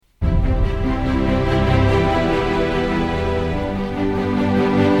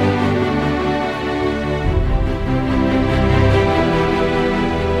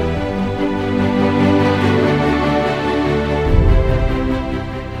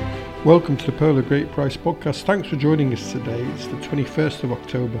Welcome to the Pearl of Great Price podcast. Thanks for joining us today. It's the 21st of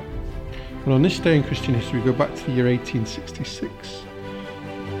October. And on this day in Christian history, we go back to the year 1866.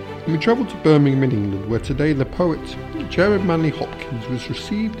 And we travel to Birmingham in England, where today the poet Gerard Manley Hopkins was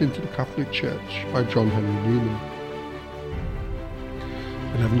received into the Catholic Church by John Henry Newman.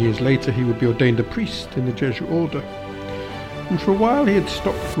 11 years later, he would be ordained a priest in the Jesuit order. And for a while he had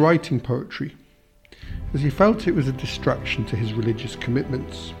stopped writing poetry, as he felt it was a distraction to his religious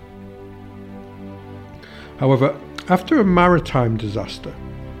commitments. However, after a maritime disaster,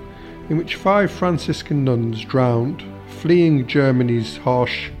 in which 5 Franciscan nuns drowned, fleeing Germany's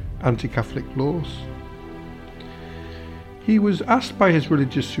harsh anti-Catholic laws, he was asked by his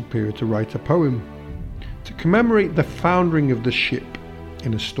religious superior to write a poem to commemorate the foundering of the ship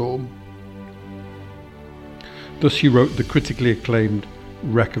in a storm. Thus he wrote the critically acclaimed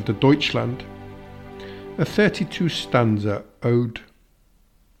Wreck of the Deutschland, a 32-stanza ode.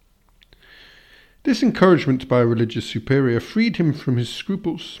 This encouragement by a religious superior freed him from his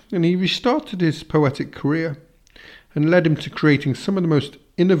scruples, and he restarted his poetic career and led him to creating some of the most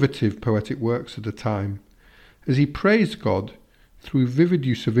innovative poetic works of the time, as he praised God through vivid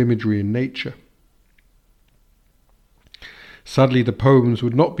use of imagery and nature. Sadly, the poems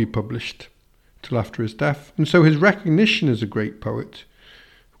would not be published till after his death, and so his recognition as a great poet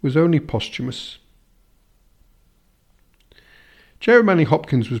was only posthumous. Gerard Manley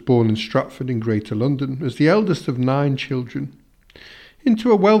Hopkins was born in Stratford in Greater London as the eldest of 9 children,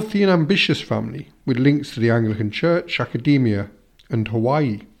 into a wealthy and ambitious family with links to the Anglican Church, academia and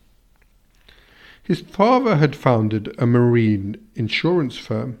Hawaii. His father had founded a marine insurance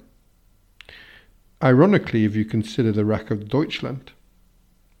firm, ironically if you consider the Wreck of Deutschland,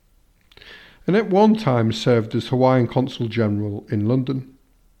 and at one time served as Hawaiian Consul General in London.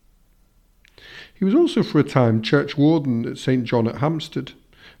 He was also for a time church warden at St. John at Hampstead,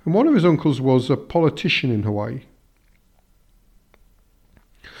 and one of his uncles was a politician in Hawaii.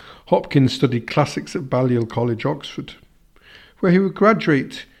 Hopkins studied classics at Balliol College, Oxford, where he would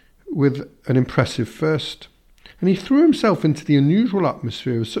graduate with an impressive first, and he threw himself into the unusual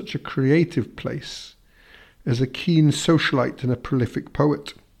atmosphere of such a creative place as a keen socialite and a prolific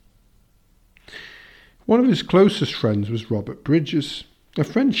poet. One of his closest friends was Robert Bridges, a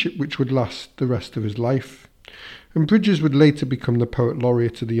friendship which would last the rest of his life, and Bridges would later become the Poet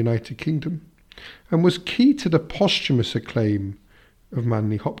Laureate of the United Kingdom, and was key to the posthumous acclaim of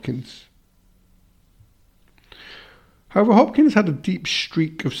Manley Hopkins. However, Hopkins had a deep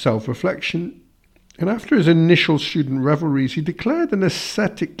streak of self-reflection, and after his initial student revelries, he declared an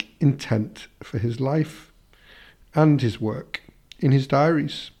ascetic intent for his life and his work in his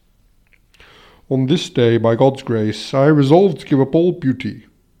diaries. On this day, by God's grace, I resolved to give up all beauty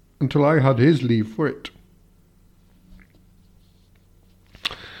until I had his leave for it.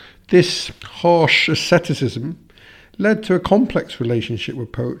 This harsh asceticism led to a complex relationship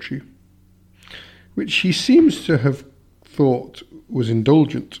with poetry, which he seems to have thought was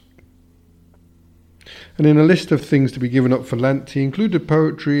indulgent. And in a list of things to be given up for Lent, he included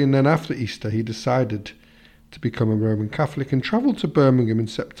poetry, and then after Easter he decided to become a Roman Catholic and travelled to Birmingham in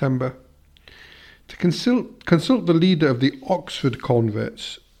September to consult the leader of the Oxford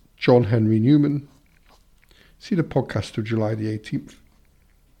converts, John Henry Newman. See the podcast of July the 18th.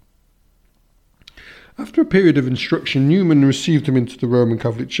 After a period of instruction, Newman received him into the Roman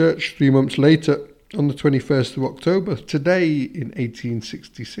Catholic Church 3 months later, on the 21st of October, today in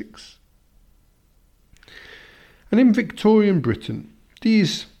 1866. And in Victorian Britain,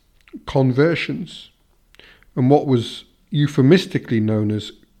 these conversions, and what was euphemistically known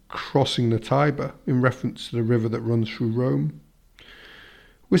as crossing the Tiber, in reference to the river that runs through Rome,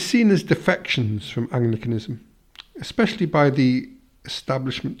 were seen as defections from Anglicanism, especially by the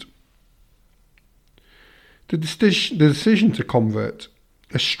establishment. The decision to convert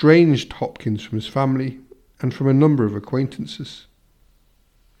estranged Hopkins from his family and from a number of acquaintances.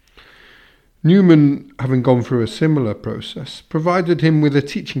 Newman, having gone through a similar process, provided him with a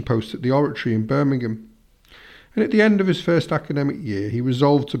teaching post at the Oratory in Birmingham, and at the end of his first academic year he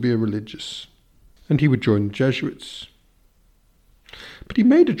resolved to be a religious, and he would join the Jesuits. But he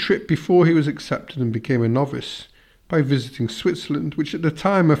made a trip before he was accepted and became a novice by visiting Switzerland, which at the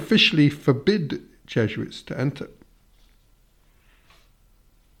time officially forbid Jesuits to enter.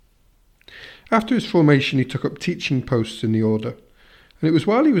 After his formation he took up teaching posts in the order, and it was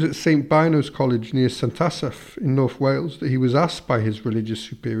while he was at St. Bino's College near St Asaph in North Wales that he was asked by his religious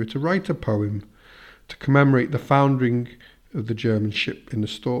superior to write a poem to commemorate the founding of the German ship in the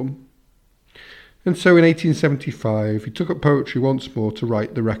storm. And so in 1875 he took up poetry once more to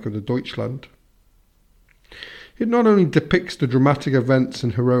write the Wreck of the Deutschland. It not only depicts the dramatic events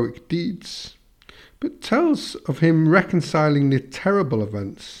and heroic deeds, but tells of him reconciling the terrible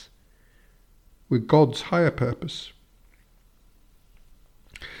events with God's higher purpose.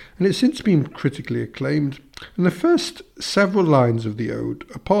 And it's since been critically acclaimed, and the first several lines of the ode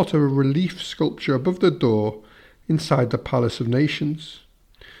are part of a relief sculpture above the door inside the Palace of Nations,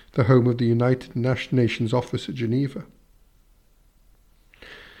 the home of the United Nations office at Geneva.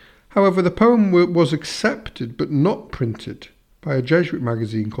 However, the poem was accepted but not printed by a Jesuit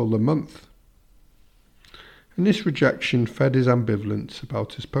magazine called The Month, and this rejection fed his ambivalence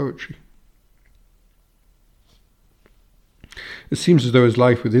about his poetry. It seems as though his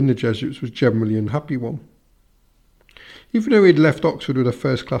life within the Jesuits was generally an unhappy one. Even though he had left Oxford with a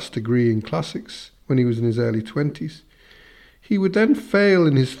first-class degree in classics when he was in his early 20s, he would then fail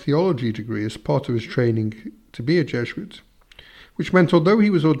in his theology degree as part of his training to be a Jesuit, which meant although he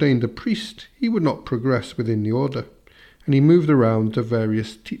was ordained a priest, he would not progress within the order, and he moved around to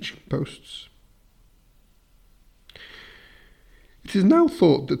various teaching posts. It is now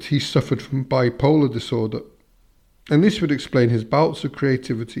thought that he suffered from bipolar disorder, and this would explain his bouts of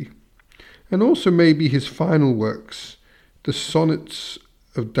creativity, and also maybe his final works, the Sonnets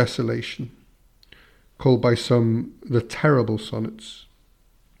of Desolation, called by some the Terrible Sonnets.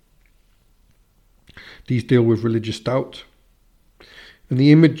 These deal with religious doubt, and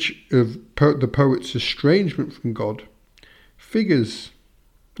the image of the poet's estrangement from God figures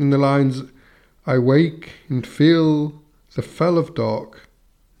in the lines, "I wake and feel the fell of dark,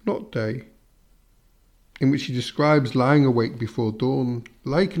 not day," in which he describes lying awake before dawn,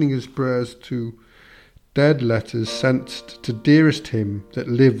 likening his prayers to dead letters sent to dearest him that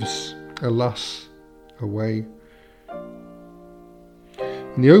lives, alas, away.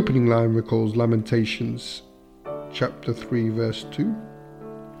 And the opening line recalls Lamentations, chapter 3, verse 2.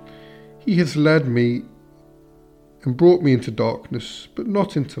 "He hath led me and brought me into darkness, but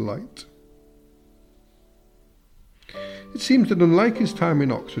not into light." It seems that unlike his time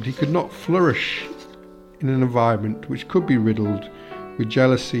in Oxford, he could not flourish in an environment which could be riddled with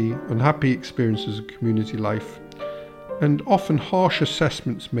jealousy, unhappy experiences of community life, and often harsh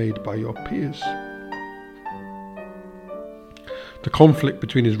assessments made by your peers. The conflict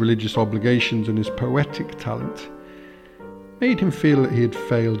between his religious obligations and his poetic talent made him feel that he had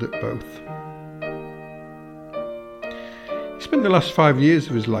failed at both. He spent the last 5 years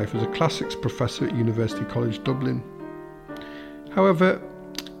of his life as a classics professor at University College Dublin. However,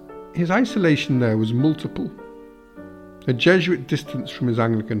 his isolation there was multiple. A Jesuit distance from his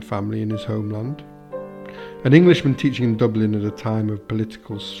Anglican family in his homeland, an Englishman teaching in Dublin at a time of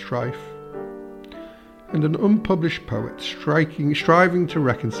political strife, and an unpublished poet striving to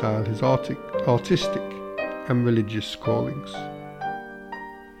reconcile his artistic and religious callings.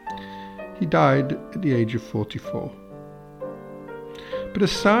 He died at the age of 44. But a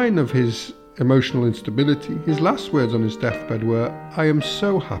sign of his emotional instability, his last words on his deathbed were, "I am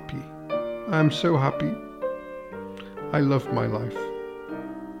so happy. I am so happy. I love my life."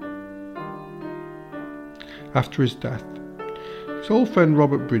 After his death, his old friend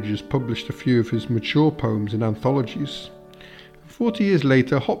Robert Bridges published a few of his mature poems in anthologies. 40 years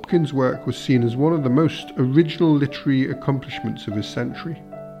later, Hopkins' work was seen as one of the most original literary accomplishments of his century.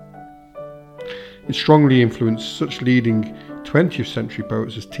 It strongly influenced such leading 20th century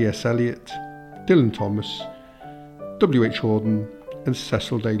poets as T.S. Eliot, Dylan Thomas, W.H. Auden, and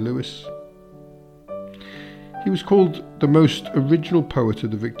Cecil Day Lewis. He was called the most original poet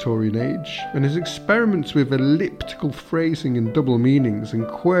of the Victorian age, and his experiments with elliptical phrasing and double meanings and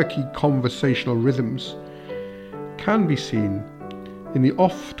quirky conversational rhythms can be seen in the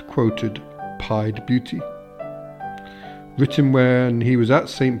oft-quoted Pied Beauty, written when he was at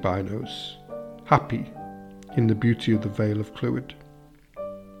St. Bino's, happy in the beauty of the Vale of Clwyd.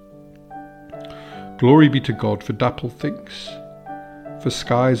 Glory be to God for dappled things, for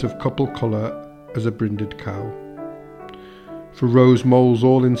skies of couple colour as a brinded cow, for rose moles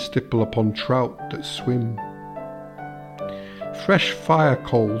all in stipple upon trout that swim, fresh fire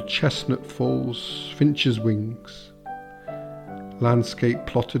coal, chestnut falls, finches' wings, landscape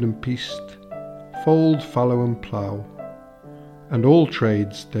plotted and pieced, fold, fallow and plough, and all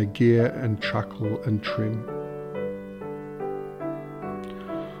trades their gear and trackle and trim.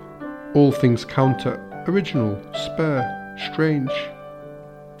 All things counter, original, spare, strange.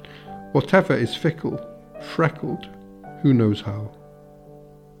 Whatever is fickle, freckled, who knows how.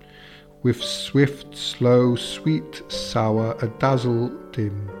 With swift, slow, sweet, sour, a dazzle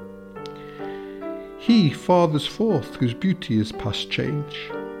dim. He farthers forth whose beauty is past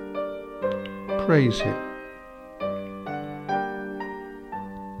change. Praise him.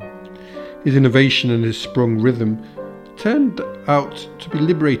 His innovation and his sprung rhythm turned out to be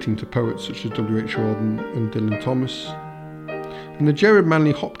liberating to poets such as W.H. Auden and Dylan Thomas. And the Gerard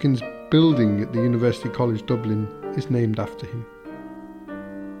Manley Hopkins building at the University College Dublin is named after him.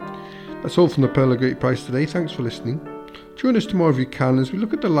 That's all from the Pearl of Great Price today. Thanks for listening. Join us tomorrow if you can as we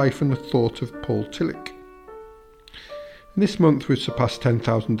look at the life and the thought of Paul Tillich. And this month we've surpassed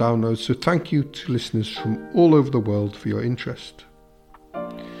 10,000 downloads, so thank you to listeners from all over the world for your interest.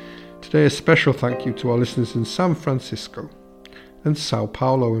 Today a special thank you to our listeners in San Francisco and Sao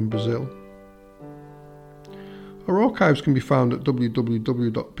Paulo in Brazil. Our archives can be found at www.pogp.net.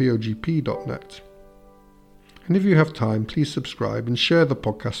 And if you have time, please subscribe and share the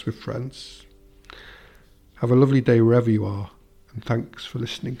podcast with friends. Have a lovely day wherever you are, and thanks for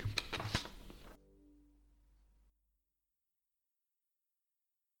listening.